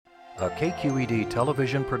a KQED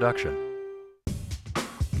television production.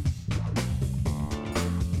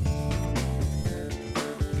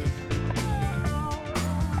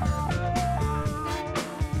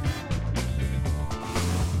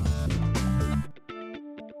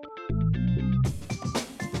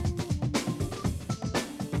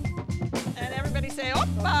 And everybody say,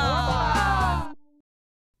 Oppa!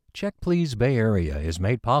 Check Please Bay Area is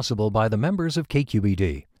made possible by the members of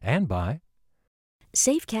KQED and by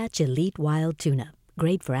Safe Catch Elite Wild Tuna.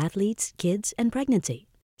 Great for athletes, kids, and pregnancy.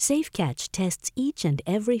 Safe Catch tests each and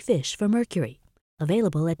every fish for mercury.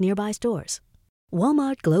 Available at nearby stores.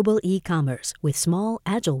 Walmart Global E-Commerce, with small,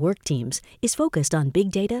 agile work teams, is focused on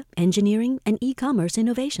big data, engineering, and e-commerce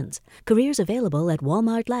innovations. Careers available at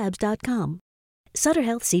walmartlabs.com. Sutter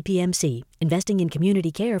Health CPMC, investing in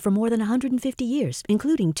community care for more than 150 years,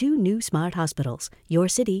 including 2 new smart hospitals. Your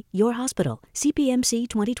city, your hospital.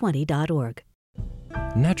 CPMC2020.org.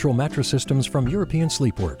 Natural Mattress Systems from European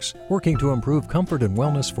Sleepworks, working to improve comfort and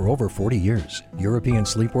wellness for over 40 years. European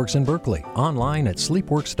Sleepworks in Berkeley, online at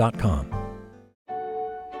sleepworks.com.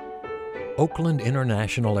 Oakland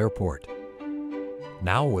International Airport,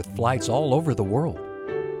 now with flights all over the world.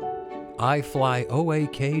 iFlyOAK.com.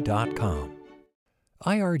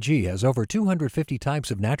 IRG has over 250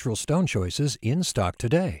 types of natural stone choices in stock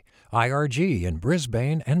today. IRG in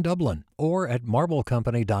Brisbane and Dublin, or at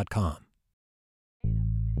marblecompany.com.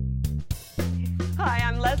 Hi,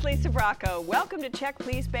 I'm Leslie Sabraco. Welcome to Check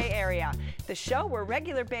Please Bay Area, the show where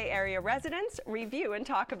regular Bay Area residents review and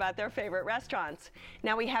talk about their favorite restaurants.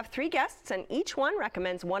 Now we have 3 guests, and each one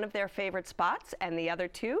recommends one of their favorite spots, and the other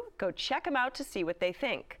 2 go check them out to see what they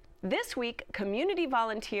think. This week, community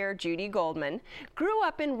volunteer Judy Goldman grew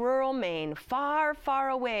up in rural Maine, far,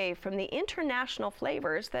 far away from the international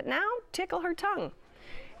flavors that now tickle her tongue.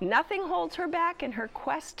 Nothing holds her back in her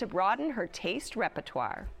quest to broaden her taste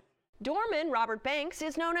repertoire. Doorman Robert Banks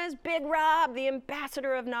is known as Big Rob, the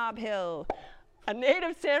ambassador of Nob Hill. A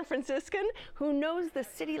native San Franciscan who knows the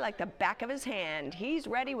city like the back of his hand. He's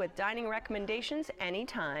ready with dining recommendations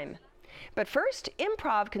anytime. But first,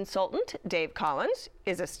 improv consultant Dave Collins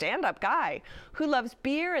is a stand-up guy who loves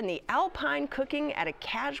beer and the alpine cooking at a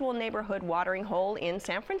casual neighborhood watering hole in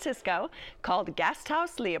San Francisco called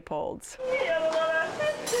Gasthaus Leopold's.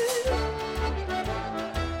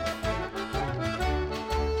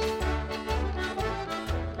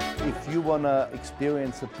 If you want to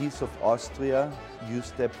experience a piece of Austria, you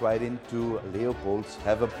step right into Leopold's,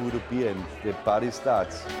 have a Budo beer, and the party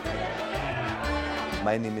starts.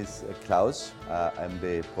 My name is Klaus. I'm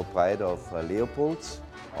the proprietor of Leopold's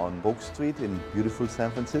on Oak Street in beautiful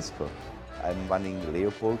San Francisco. I'm running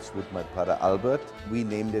Leopold's with my brother Albert. We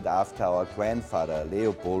named it after our grandfather,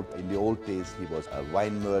 Leopold. In the old days, he was a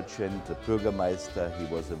wine merchant, a Bürgermeister, he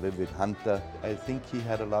was a vivid hunter. I think he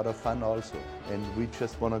had a lot of fun also. And we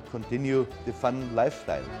just want to continue the fun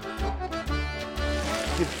lifestyle.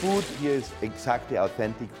 The food here is exactly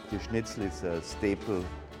authentic. The schnitzel is a staple.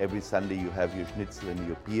 Every Sunday you have your schnitzel and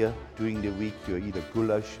your beer. During the week you eat a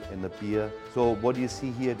goulash and a beer. So what you see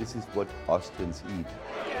here, this is what Austrians eat.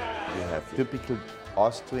 We have typical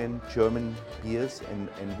Austrian, German beers,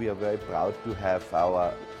 and we are very proud to have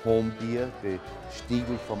our home beer, the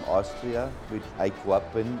Stiegl from Austria, which I grew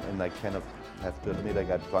up in, and I kind of have to admit I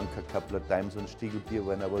got drunk a couple of times on Stiegl beer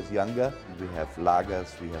when I was younger. We have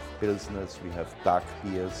lagers, we have pilsners, we have dark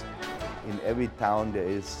beers. In every town there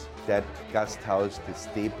is that Gasthaus, the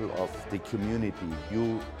staple of the community.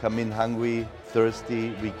 You come in hungry,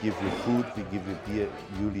 thirsty, we give you food, we give you beer,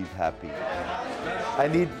 you leave happy. I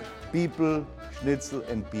need people, schnitzel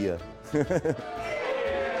and beer.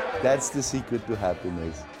 That's the secret to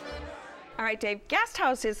happiness. All right, Dave,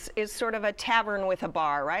 Gasthaus is sort of a tavern with a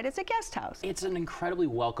bar, right? It's a guest house. It's an incredibly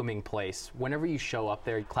welcoming place. Whenever you show up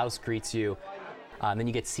there, Klaus greets you. Then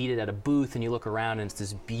you get seated at a booth and you look around and it's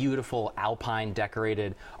this beautiful alpine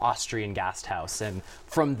decorated Austrian Gasthaus. And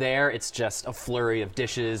from there, it's just a flurry of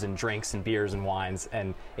dishes and drinks and beers and wines,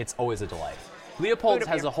 and it's always a delight. Leopold's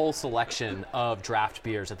has a whole selection of draft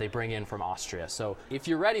beers that they bring in from Austria. So if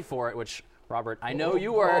you're ready for it, which Robert, I know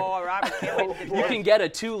you were. Oh, Robert, can't wait. You can get a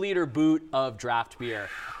 2-liter boot of draft beer.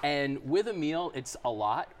 And with a meal, it's a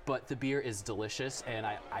lot, but the beer is delicious, and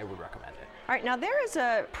I would recommend it. All right, now there is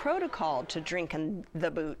a protocol to drinking the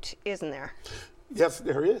boot, isn't there? Yes,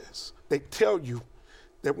 there is. They tell you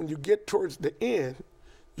that when you get towards the end,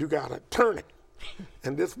 you gotta turn it.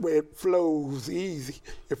 And this way it flows easy.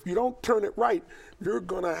 If you don't turn it right, you're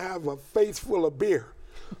gonna have a face full of beer.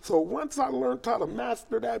 So once I learned how to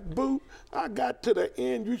master that boot, I got to the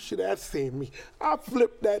end. You should have seen me. I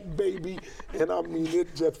flipped that baby, and I mean,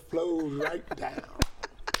 it just flows right down.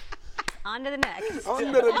 On to the next.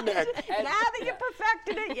 Under the neck. Now that you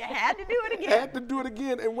perfected it, you had to do it again. Had to do it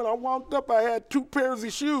again, and when I wound up, I had 2 pairs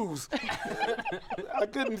of shoes. I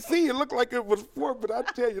couldn't see. It looked like it was 4, but I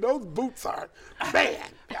tell you, those boots are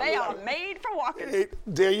bad. They are made for walking. Hey,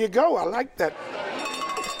 there you go. I like that.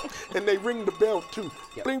 And they ring the bell too.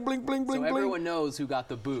 Yep. Bling, bling, bling, bling, So bling. everyone knows who got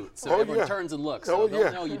the boot. So Oh, everyone yeah. turns and looks. Oh So they'll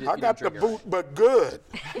yeah. know you did, I got the boot, but good.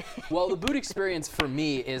 Well, the boot experience for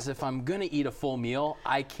me is if I'm gonna eat a full meal,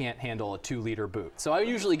 I can't handle a 2-liter boot. So I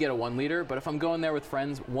usually get a 1-liter, but if I'm going there with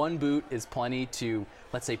friends, 1 boot is plenty to,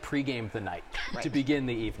 let's say, pregame the night, to begin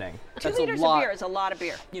the evening. 2 That's liters a lot. of beer is a lot of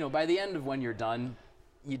beer. You know, by the end of when you're done,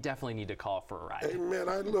 you definitely need to call for a ride. Hey man,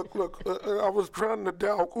 I was trying to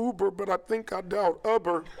dial Uber, but I think I dialed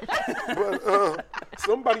Uber. But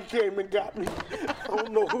somebody came and got me. I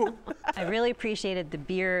don't know who. I really appreciated the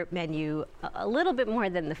beer menu a little bit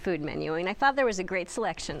more than the food menu. I mean, I thought there was a great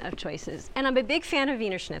selection of choices. And I'm a big fan of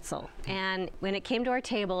Wiener Schnitzel. And when it came to our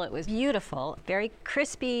table, it was beautiful, very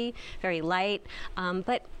crispy, very light,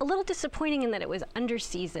 but a little disappointing in that it was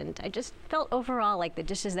under-seasoned. I just felt overall like the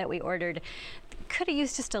dishes that we ordered could have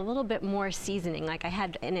used just a little bit more seasoning. Like I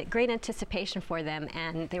had great anticipation for them,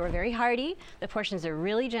 and they were very hearty. The portions are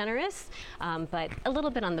really generous, but a little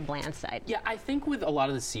bit on the bland side. Yeah, I think with a lot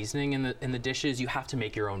of the seasoning in the dishes, you have to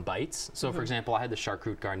make your own bites. So, for example, I had the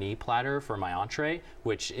charcuterie garnie platter for my entree,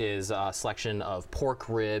 which is a selection of pork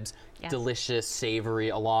ribs, delicious, savory,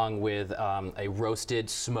 along with a roasted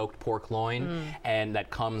smoked pork loin, and that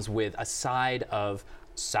comes with a side of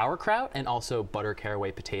sauerkraut and also butter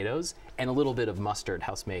caraway potatoes and a little bit of mustard,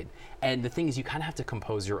 house made. And the thing is, you kind of have to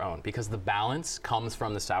compose your own because the balance comes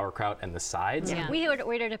from the sauerkraut and the sides. Yeah. We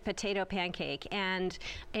ordered a potato pancake, and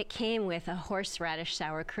it came with a horseradish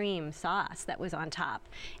sour cream sauce that was on top,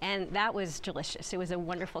 and that was delicious. It was a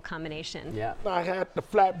wonderful combination. Yeah. I had the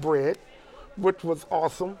flatbread, which was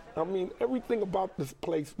awesome. I mean, everything about this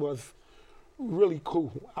place was really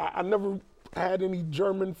cool. I never had any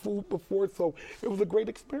German food before, so it was a great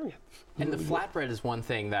experience. And the flatbread is one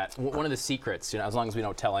thing that, one of the secrets, you know, as long as we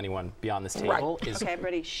don't tell anyone beyond this table, is Okay,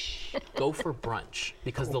 everybody, shh. go for brunch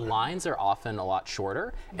because the lines are often a lot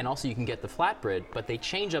shorter, and also you can get the flatbread, but they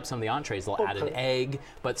change up some of the entrees. They'll add an egg,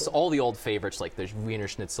 but all the old favorites like the Wiener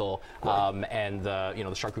Schnitzel and the the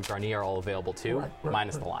charcuterie garnie are all available too,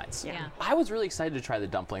 minus the lines. Yeah. I was really excited to try the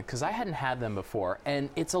dumpling because I hadn't had them before, and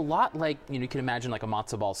it's a lot like you can imagine like a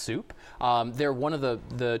matzo ball soup. They're one of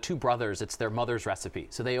the 2 brothers. It's their mother's recipe,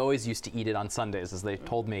 so they always used to eat it on Sundays, as they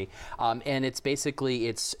told me. And it's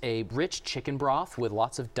a rich chicken broth with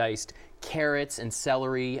lots of diced carrots and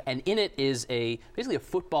celery, and in it is basically a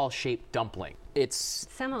football-shaped dumpling. It's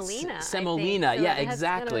Semolina. semolina, So yeah, it has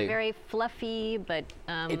exactly. Kind of a very fluffy, but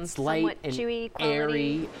It's somewhat light and chewy quality.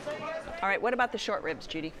 airy. All right, what about the short ribs,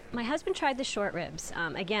 Judy? My husband tried the short ribs.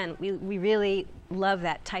 Again, we really love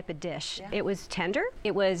that type of dish. Yeah. It was tender.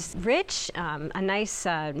 It was rich, a nice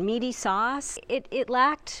meaty sauce. It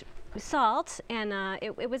lacked salt, and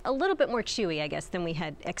it was a little bit more chewy, I guess, than we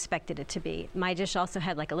had expected it to be. My dish also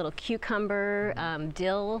had like a little cucumber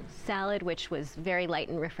dill salad, which was very light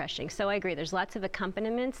and refreshing. So I agree, there's lots of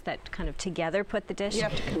accompaniments that kind of together put the dish. You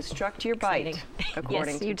have to construct your bite, Exciting.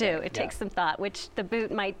 according Yes, to you do. Dave. It takes some thought, which the boot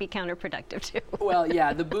might be counterproductive too. Well,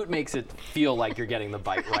 yeah, the boot makes it feel like you're getting the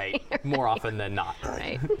bite right more often than not.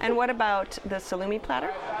 Right. And what about the salumi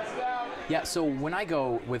platter? Yeah, so when I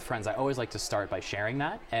go with friends, I always like to start by sharing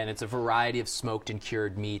that, and it's a variety of smoked and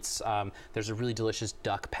cured meats. There's a really delicious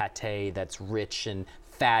duck pate that's rich and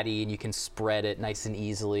fatty, and you can spread it nice and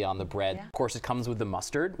easily on the bread. Yeah. Of course, it comes with the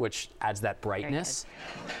mustard, which adds that brightness.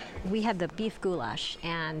 We had the beef goulash,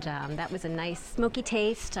 and that was a nice smoky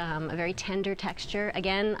taste, a very tender texture.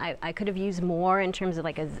 Again, I could have used more in terms of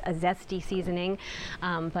like a zesty seasoning,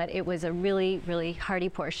 but it was a really, really hearty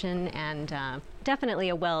portion and definitely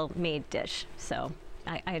a well-made dish. So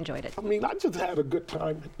I enjoyed it. I mean, I just had a good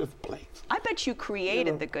time at this place. I bet you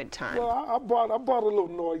created the good time. Well, I brought a little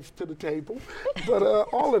noise to the table, but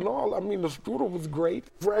all in all, I mean, the strudel was great.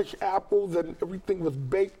 Fresh apples and everything was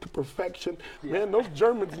baked to perfection. Man, those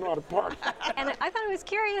Germans know how to party. And I thought it was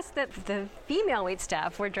curious that the female wait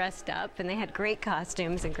staff were dressed up and they had great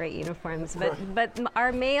costumes and great uniforms, but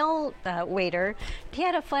our male waiter, he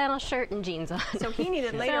had a flannel shirt and jeans on. So he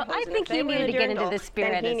needed later So I think he needed to get into the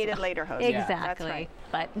spirit. Then he as needed well. later hose. Exactly. Yeah, that's right.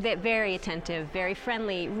 But very attentive, very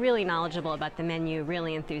friendly, really knowledgeable about the menu,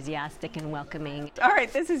 really enthusiastic and welcoming. All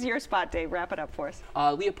right, this is your spot, Dave. Wrap it up for us.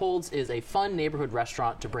 Leopold's is a fun neighborhood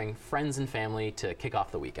restaurant to bring friends and family to kick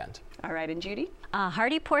off the weekend. All right, and Judy?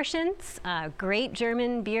 Hearty portions, great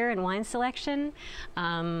German beer and wine selection.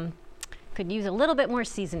 Could use a little bit more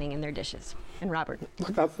seasoning in their dishes. And Robert?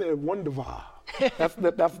 Like I said, wunderbar. That's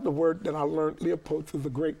the word that I learned. Leopold's is a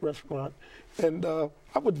great restaurant, and I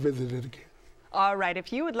would visit it again. All right,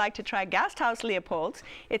 if you would like to try Gasthaus Leopold's,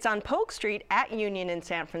 it's on Polk Street at Union in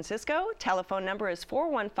San Francisco. Telephone number is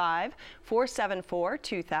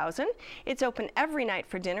 415-474-2000. It's open every night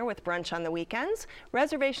for dinner with brunch on the weekends.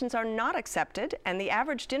 Reservations are not accepted, and the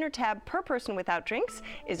average dinner tab per person without drinks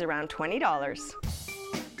is around $20.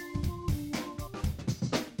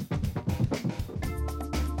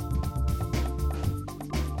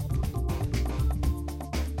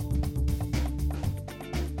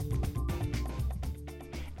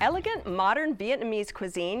 Elegant, modern Vietnamese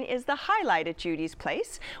cuisine is the highlight at Judy's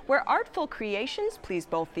Place, where artful creations please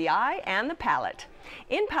both the eye and the palate.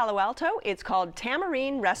 In Palo Alto, it's called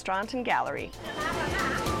Tamarine Restaurant and Gallery.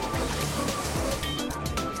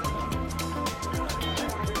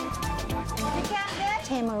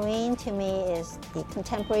 Tamarine to me is the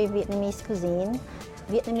contemporary Vietnamese cuisine.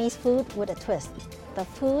 Vietnamese food with a twist. The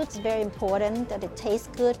food's very important, that it tastes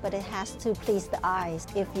good, but it has to please the eyes.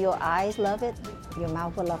 If your eyes love it, your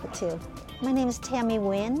mouth will love it too. My name is Tammy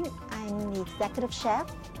Nguyen. I'm the executive chef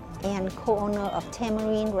and co-owner of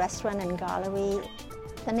Tamarine Restaurant and Gallery.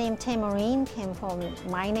 The name Tamarine came from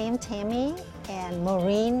my name, Tammy, and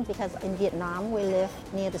Marine, because in Vietnam we live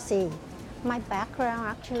near the sea. My background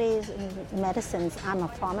actually is in medicines. I'm a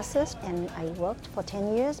pharmacist, and I worked for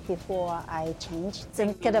 10 years before I changed.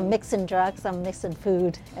 Instead of mixing drugs, I'm mixing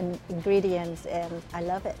food and ingredients, and I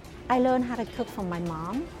love it. I learned how to cook from my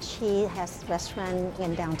mom. She has a restaurant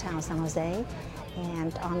in downtown San Jose,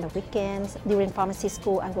 and on the weekends, during pharmacy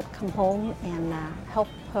school, I would come home and help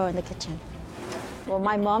her in the kitchen. Well,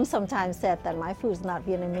 my mom sometimes said that my food is not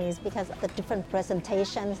Vietnamese because of the different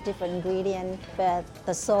presentations, different ingredients, but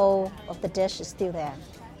the soul of the dish is still there.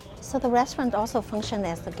 So the restaurant also functions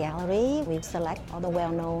as a gallery. We select all the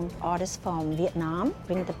well-known artists from Vietnam,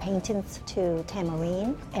 bring the paintings to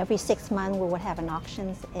Tamarine. Every 6 months we would have an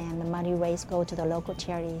auction, and the money raised go to the local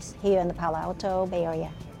charities here in the Palo Alto Bay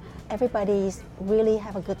Area. Everybody's really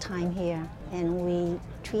have a good time here, and we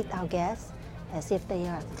treat our guests as if they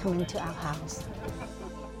are coming to our house.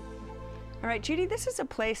 All right, Judy, this is a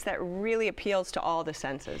place that really appeals to all the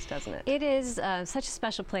senses, doesn't it? It is such a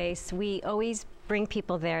special place. We always bring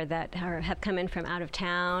people there that have come in from out of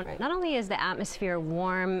town. Right. Not only is the atmosphere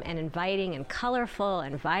warm and inviting and colorful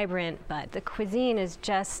and vibrant, but the cuisine is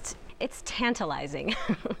just, it's tantalizing.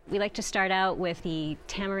 We like to start out with the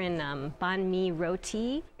tamarind banh mi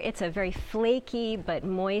roti. It's a very flaky but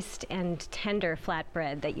moist and tender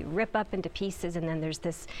flatbread that you rip up into pieces, and then there's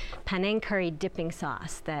this Panang curry dipping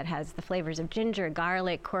sauce that has the flavors of ginger,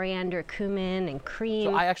 garlic, coriander, cumin, and cream.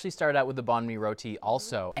 So I actually started out with the banh mi roti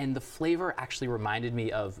also, and the flavor actually reminded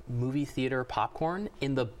me of movie theater popcorn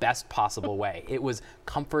in the best possible way. It was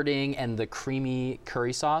comforting, and the creamy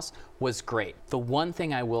curry sauce was great. The one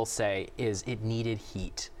thing I will say is it needed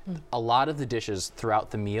heat. A lot of the dishes throughout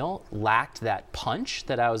the meal lacked that punch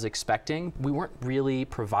that I was expecting. We weren't really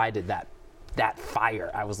provided that fire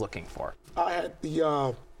I was looking for. I had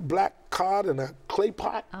the black cod in a clay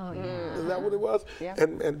pot. Oh, yeah. Is that what it was? Yeah.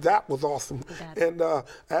 And that was awesome. And I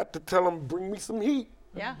had to tell them, bring me some heat.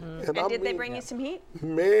 Yeah. And And did they bring you some heat?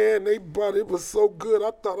 Man, it was so good.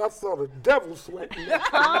 I thought I saw the devil sweating.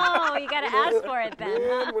 Oh, you gotta ask for it then.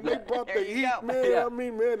 Man, when they brought the heat, go. man, Yeah. I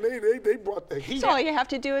mean, man, they brought the heat. So all you have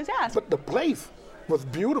to do is ask. But the place was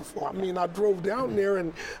beautiful. I mean, I drove down there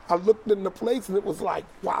and I looked in the place and it was like,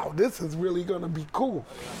 wow, this is really gonna be cool.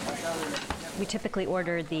 We typically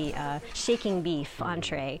order the shaking beef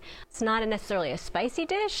entree. It's not necessarily a spicy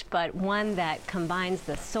dish, but one that combines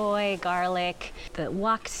the soy, garlic, the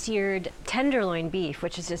wok-seared tenderloin beef,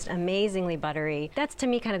 which is just amazingly buttery. That's, to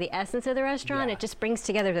me, kind of the essence of the restaurant. Yeah. It just brings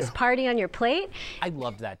together this party on your plate. I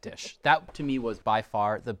loved that dish. That, to me, was by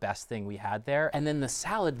far the best thing we had there. And then the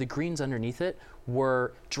salad, the greens underneath it,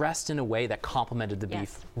 were dressed in a way that complemented the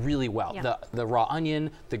beef really well. Yeah. The raw onion,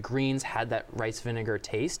 the greens had that rice vinegar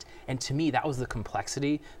taste, and to me that was the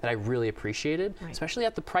complexity that I really appreciated, especially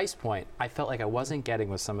at the price point. I felt like I wasn't getting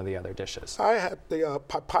with some of the other dishes. I had the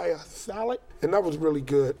papaya salad, and that was really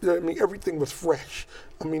good. I mean, everything was fresh.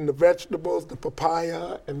 I mean, the vegetables, the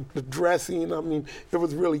papaya, and the dressing, I mean, it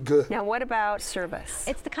was really good. Now, what about service?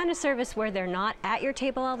 It's the kind of service where they're not at your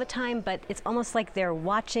table all the time, but it's almost like they're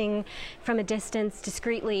watching from a distance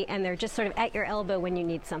discreetly, and they're just sort of at your elbow when you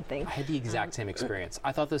need something. I had the exact same experience.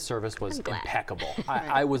 I thought the service was I'm glad. impeccable.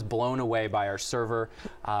 I was blown away by our server.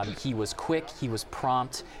 He was quick, he was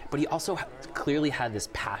prompt, but he also clearly had this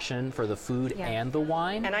passion for the food and the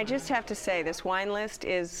wine. And I just have to say, this wine list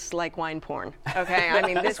is like wine porn, okay? I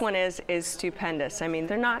mean, this one is stupendous. I mean,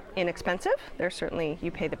 they're not inexpensive. They're certainly,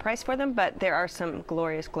 you pay the price for them, but there are some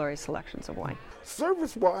glorious, glorious selections of wine.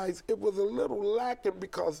 Service-wise, it was a little lacking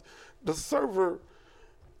because the server,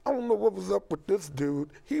 I don't know what was up with this dude.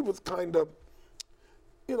 He was kind of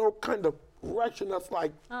rushing us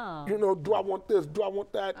like, do I want this? Do I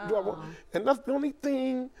want that? Do I want? And that's the only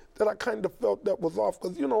thing that I kind of felt that was off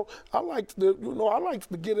because, I like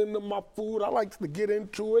to get into my food. I like to get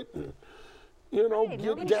into it and, get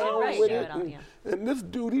down with it. And this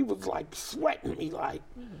dude, he was like sweating me like,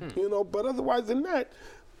 but otherwise than that,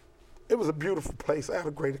 it was a beautiful place. I had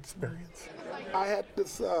a great experience. I had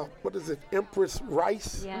this, Empress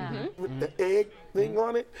rice with the egg thing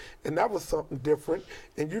on it, and that was something different.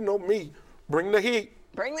 And you know me, bring the heat.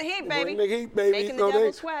 Bring the heat, baby. Bring the heat, baby. Making the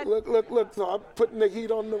devil sweat. Look. So I'm putting the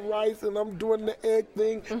heat on the rice, and I'm doing the egg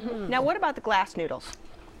thing. Now, what about the glass noodles?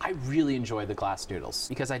 I really enjoy the glass noodles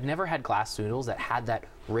because I'd never had glass noodles that had that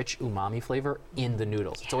rich umami flavor in the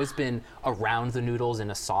noodles. It's always been around the noodles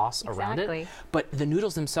in a sauce around it. But the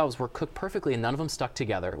noodles themselves were cooked perfectly and none of them stuck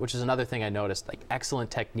together, which is another thing I noticed, like excellent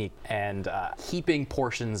technique and heaping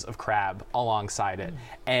portions of crab alongside it.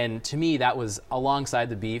 And to me, that was alongside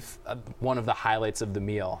the beef, one of the highlights of the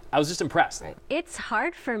meal. I was just impressed. It's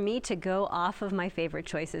hard for me to go off of my favorite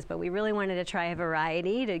choices, but we really wanted to try a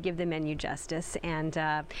variety to give the menu justice. And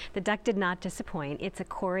the duck did not disappoint. It's a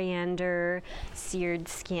coriander seared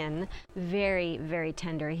skin, very, very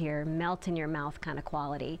tender here, melt in your mouth kind of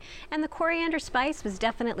quality. And the coriander spice was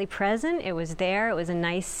definitely present. It was there. It was a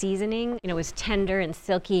nice seasoning. It was tender and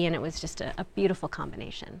silky, and it was just a beautiful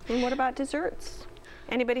combination. And what about desserts?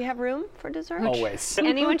 Anybody have room for dessert? Always.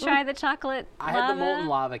 Anyone try the chocolate I lava? had the molten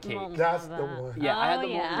lava cake. That's the one. Yeah, I had the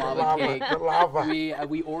molten lava cake. The lava.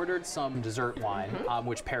 We ordered some dessert wine,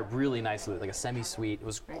 which paired really nicely with like a semi-sweet. It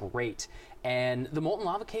was great. And the molten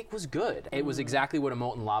lava cake was good. It was exactly what a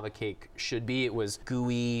molten lava cake should be. It was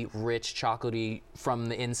gooey, rich, chocolatey from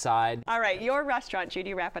the inside. All right, your restaurant,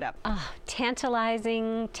 Judy, wrap it up.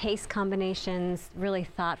 Tantalizing taste combinations, really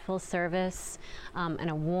thoughtful service, and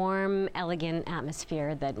a warm, elegant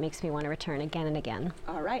atmosphere that makes me want to return again and again.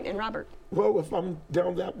 All right, and Robert? Well, if I'm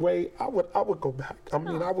down that way, I would go back. I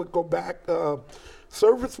mean, I would go back.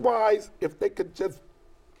 Service-wise, if they could just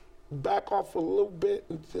back off a little bit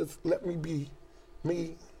and just let me be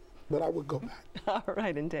me, but I would go back. All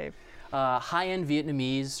right, and Dave? High-end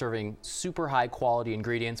Vietnamese serving super high-quality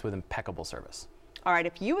ingredients with impeccable service. All right,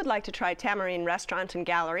 if you would like to try Tamarine Restaurant and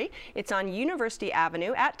Gallery, it's on University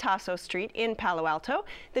Avenue at Tasso Street in Palo Alto.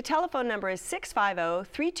 The telephone number is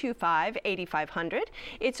 650-325-8500.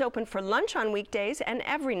 It's open for lunch on weekdays and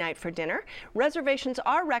every night for dinner. Reservations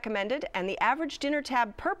are recommended, and the average dinner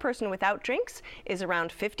tab per person without drinks is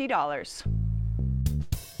around $50.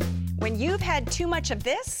 When you've had too much of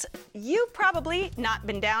this, you've probably not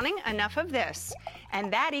been downing enough of this,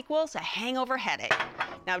 and that equals a hangover headache.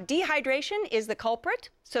 Now, dehydration is the culprit,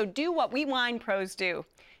 so do what we wine pros do.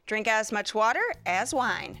 Drink as much water as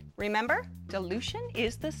wine. Remember, dilution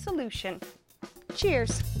is the solution.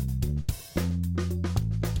 Cheers.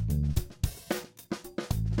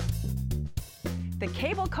 The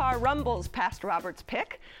cable car rumbles past Robert's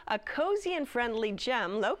Pick, a cozy and friendly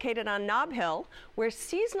gem located on Nob Hill, where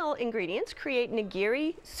seasonal ingredients create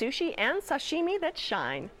nigiri, sushi, and sashimi that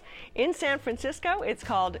shine. In San Francisco, it's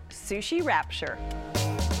called Sushi Rapture.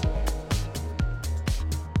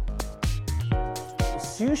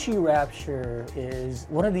 Sushi Rapture is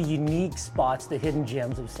one of the unique spots, the hidden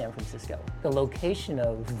gems of San Francisco. The location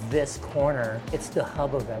of this corner, it's the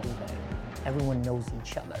hub of everything. Everyone knows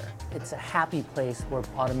each other. It's a happy place where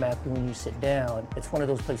automatically when you sit down, it's one of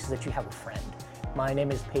those places that you have a friend. My name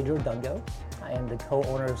is Pedro Dungo. I am the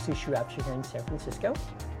co-owner of Sushi Rapture here in San Francisco.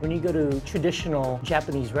 When you go to traditional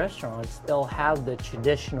Japanese restaurants, they'll have the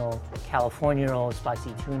traditional California roll,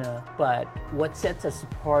 spicy tuna, but what sets us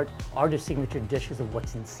apart are the signature dishes of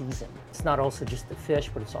what's in season. It's not also just the fish,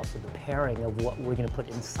 but it's also the pairing of what we're gonna put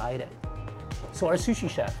inside it. So our sushi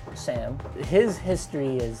chef, Sam, his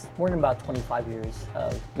history is more than about 25 years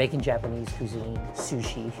of making Japanese cuisine,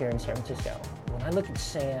 sushi here in San Francisco. When I look at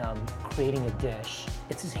Sam creating a dish,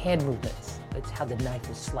 it's his hand movements. It's how the knife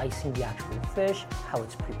is slicing the actual fish, how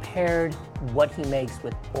it's prepared, what he makes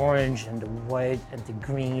with orange and the white and the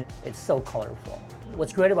green. It's so colorful.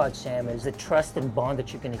 What's great about Sam is the trust and bond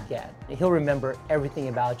that you're gonna get. He'll remember everything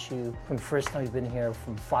about you from the first time you've been here,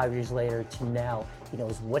 from 5 years later to now. He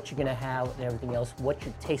knows what you're gonna have and everything else, what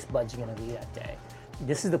your taste buds are gonna be that day.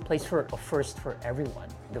 This is the place for a first for everyone.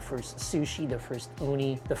 The first sushi, the first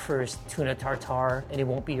uni, the first tuna tartare, and it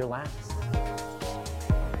won't be your last.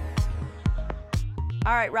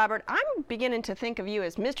 All right, Robert, I'm beginning to think of you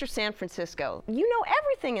as Mr. San Francisco. You know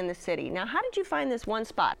everything in the city. Now, how did you find this one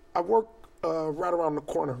spot? I work right around the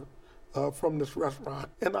corner from this restaurant,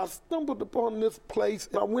 and I stumbled upon this place.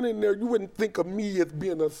 I went in there, you wouldn't think of me as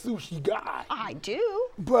being a sushi guy. I do.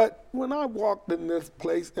 But when I walked in this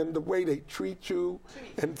place and the way they treat you,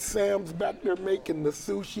 and Sam's back there making the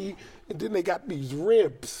sushi, and then they got these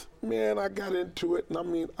ribs. Man, I got into it, and I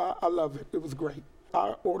mean, I love it. It was great.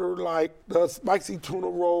 I ordered like the spicy tuna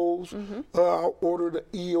rolls. I ordered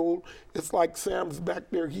the eel. It's like Sam's back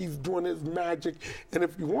there, he's doing his magic. And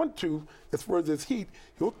if you want to, as far as his heat,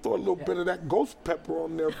 he'll throw a little bit of that ghost pepper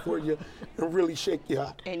on there for you and really shake you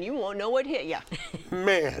up. And you won't know what hit you.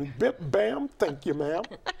 Man, bip, bam, thank you, ma'am.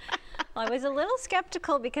 Well, I was a little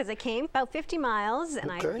skeptical because I came about 50 miles,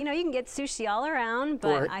 and you can get sushi all around,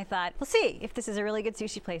 but I thought, we'll see if this is a really good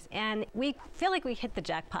sushi place. And we feel like we hit the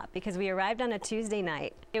jackpot because we arrived on a Tuesday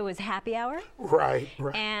night. It was happy hour. Right.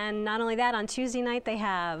 And not only that, on Tuesday night they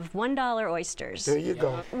have $1 oysters. There you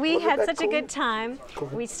go. We had such a good time.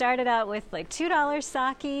 We started out with like $2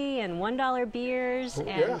 sake and $1 beers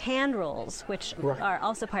and hand rolls, which are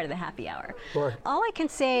also part of the happy hour. All I can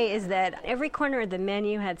say is that every corner of the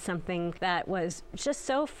menu had something that was just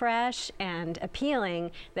so fresh and appealing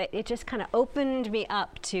that it just kind of opened me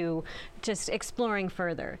up to just exploring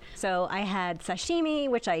further. So I had sashimi,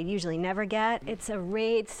 which I usually never get. It's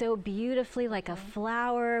arrayed so beautifully like a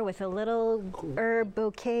flower with a little herb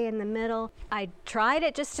bouquet in the middle. I tried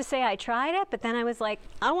it just to say I tried it, but then I was like,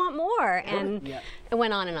 I want more, and it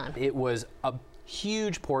went on and on. It was a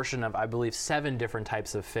huge portion of, I believe, 7 different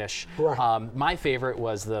types of fish. My favorite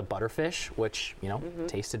was the butterfish, which,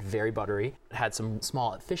 tasted very buttery. It had some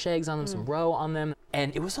small fish eggs on them, some roe on them,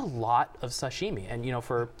 and it was a lot of sashimi. And,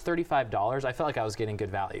 for $35, I felt like I was getting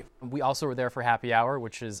good value. We also were there for happy hour,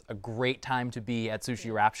 which is a great time to be at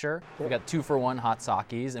Sushi Rapture. We got 2-for-1 hot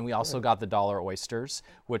sakis, and we also got the $1 oysters,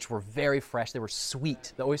 which were very fresh. They were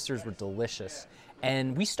sweet. The oysters were delicious.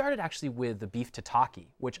 And we started actually with the beef tataki,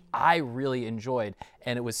 which I really enjoyed.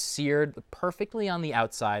 And it was seared perfectly on the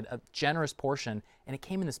outside, a generous portion. And it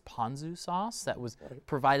came in this ponzu sauce that was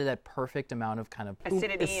provided that perfect amount of kind of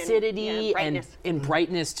acidity and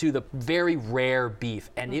brightness to the very rare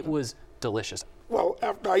beef. And it was delicious. Well,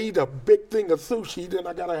 after I eat a big thing of sushi, then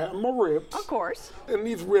I gotta have my ribs. Of course. And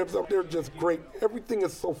these ribs, they're just great. Everything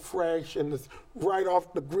is so fresh and it's right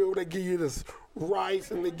off the grill. They give you this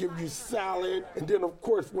rice and they give you salad. And then, of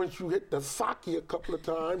course, once you hit the sake a couple of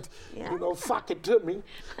times, sake it to me,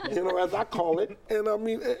 as I call it. And I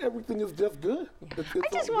mean, everything is just good. I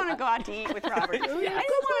just want to go out to eat with Robert. I just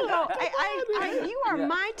want to go. You are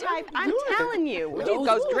my type. I'm telling you. We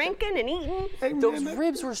go drinking and eating. Hey, those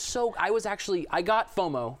ribs were so, I got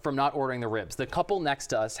FOMO from not ordering the ribs. The couple next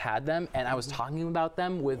to us had them, and I was talking about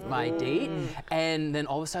them with my date, and then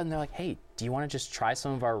all of a sudden they're like, hey, do you want to just try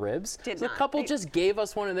some of our ribs? The couple just gave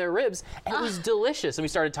us one of their ribs, and it was delicious. And we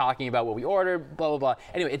started talking about what we ordered, blah, blah, blah.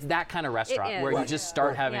 Anyway, it's that kind of restaurant where you just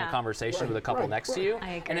start having a conversation with a couple next to you,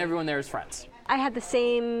 and everyone there is friends. I had the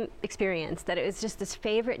same experience, that it was just this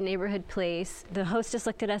favorite neighborhood place. The hostess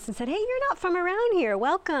looked at us and said, hey, you're not from around here,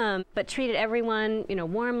 welcome, but treated everyone,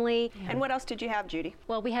 warmly. And what else did you have, Judy?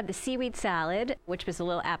 Well, we had the seaweed salad, which was a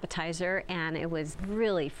little appetizer, and it was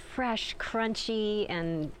really fresh, crunchy,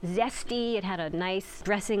 and zesty. It had a nice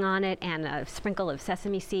dressing on it and a sprinkle of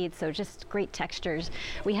sesame seeds, so just great textures.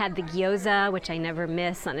 We had the gyoza, which I never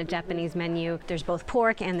miss on a Japanese menu. There's both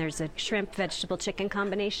pork and there's a shrimp, vegetable, chicken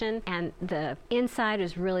combination, and the inside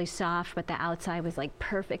was really soft, but the outside was like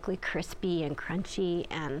perfectly crispy and crunchy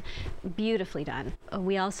and beautifully done.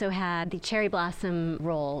 We also had the cherry blossom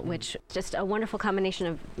roll, which just a wonderful combination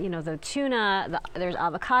of, the tuna, there's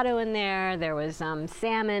avocado in there was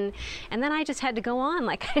salmon, and then I just had to go on,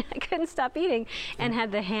 like I couldn't stop eating, and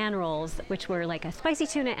had the hand rolls, which were like a spicy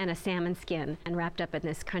tuna and a salmon skin, and wrapped up in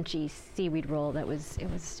this crunchy seaweed roll that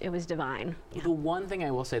was divine. The one thing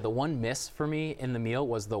I will say, the one miss for me in the meal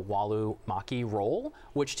was the walu maki roll,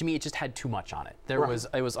 which to me it just had too much on it. It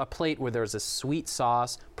was a plate where there was a sweet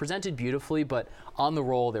sauce presented beautifully, but on the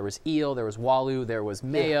roll there was eel, there was walu, there was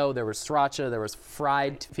mayo, there was sriracha, there was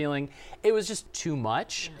fried feeling. It was just too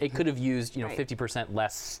much. It could have used 50%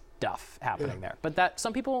 less stuff happening there, but that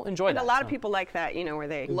some people enjoy that. And a lot of people like that, where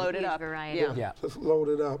they load it up. Variety. Just load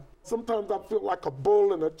it up. Sometimes I feel like a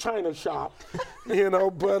bull in a china shop,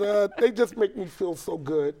 but they just make me feel so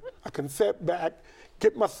good. I can sit back,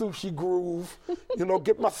 get my sushi groove,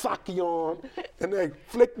 get my sake on, and they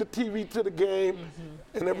flick the TV to the game,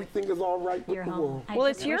 and everything is all right with the world. Well,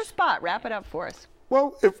 it's your spot. Wrap it up for us.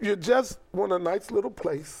 Well, if you just want a nice little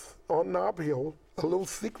place on Nob Hill, a little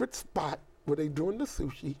secret spot where they doing the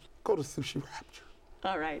sushi, go to Sushi Rapture.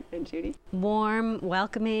 All right, and Judy? Warm,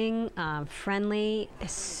 welcoming, friendly,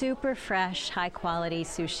 super fresh, high quality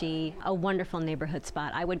sushi, a wonderful neighborhood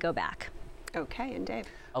spot. I would go back. Okay, and Dave?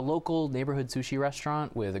 A local neighborhood sushi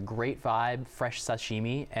restaurant with a great vibe, fresh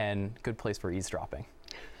sashimi, and good place for eavesdropping.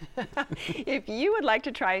 If you would like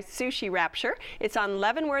to try Sushi Rapture, it's on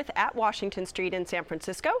Leavenworth at Washington Street in San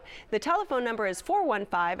Francisco. The telephone number is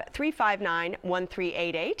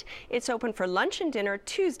 415-359-1388. It's open for lunch and dinner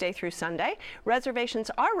Tuesday through Sunday. Reservations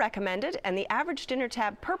are recommended, and the average dinner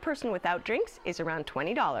tab per person without drinks is around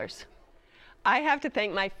 $20. I have to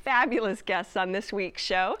thank my fabulous guests on this week's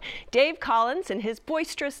show. Dave Collins and his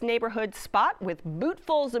boisterous neighborhood spot with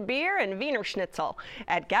bootfuls of beer and Wiener Schnitzel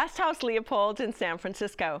at Gasthaus Leopold in San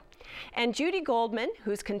Francisco. And Judy Goldman,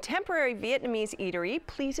 whose contemporary Vietnamese eatery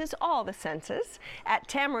pleases all the senses at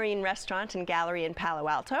Tamarine Restaurant and Gallery in Palo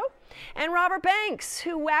Alto. And Robert Banks,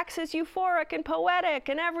 who waxes euphoric and poetic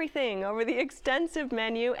and everything over the extensive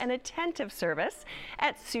menu and attentive service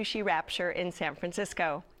at Sushi Rapture in San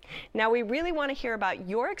Francisco. Now, we really want to hear about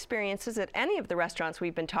your experiences at any of the restaurants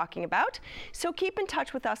we've been talking about, so keep in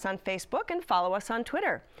touch with us on Facebook and follow us on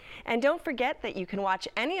Twitter. And don't forget that you can watch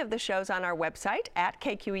any of the shows on our website at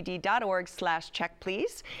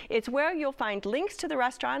kqed.org/checkplease. It's where you'll find links to the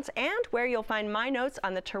restaurants and where you'll find my notes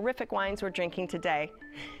on the terrific wines we're drinking today.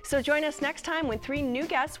 So join us next time when 3 new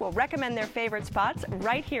guests will recommend their favorite spots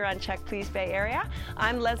right here on Check Please Bay Area.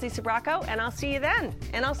 I'm Leslie Sbrocco, and I'll see you then.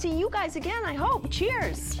 And I'll see you guys again, I hope.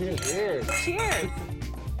 Cheers. Cheers. Cheers.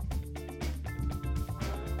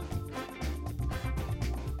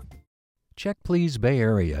 Check Please Bay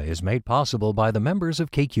Area is made possible by the members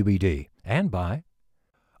of KQED and by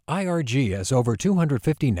IRG has over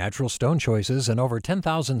 250 natural stone choices and over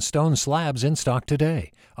 10,000 stone slabs in stock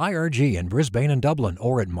today. IRG in Brisbane and Dublin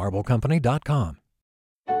or at marblecompany.com.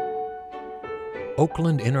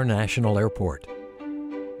 Oakland International Airport,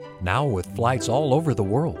 now with flights all over the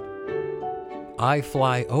world.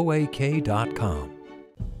 iFlyOAK.com.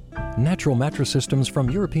 Natural mattress systems from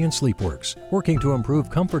European Sleepworks, working to improve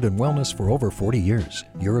comfort and wellness for over 40 years.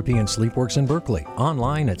 European Sleepworks in Berkeley,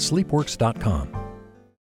 online at sleepworks.com.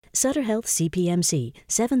 Sutter Health CPMC,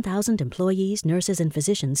 7,000 employees, nurses, and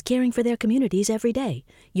physicians caring for their communities every day.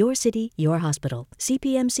 Your city, your hospital.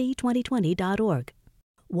 CPMC2020.org.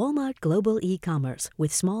 Walmart Global E-commerce,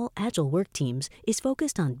 with small, agile work teams, is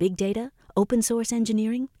focused on big data, open source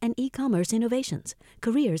engineering, and e-commerce innovations.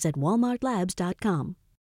 Careers at walmartlabs.com.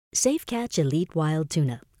 Safe Catch Elite Wild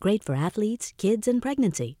Tuna, great for athletes, kids, and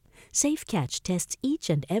pregnancy. Safe Catch tests each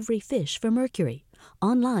and every fish for mercury.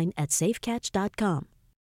 Online at safecatch.com.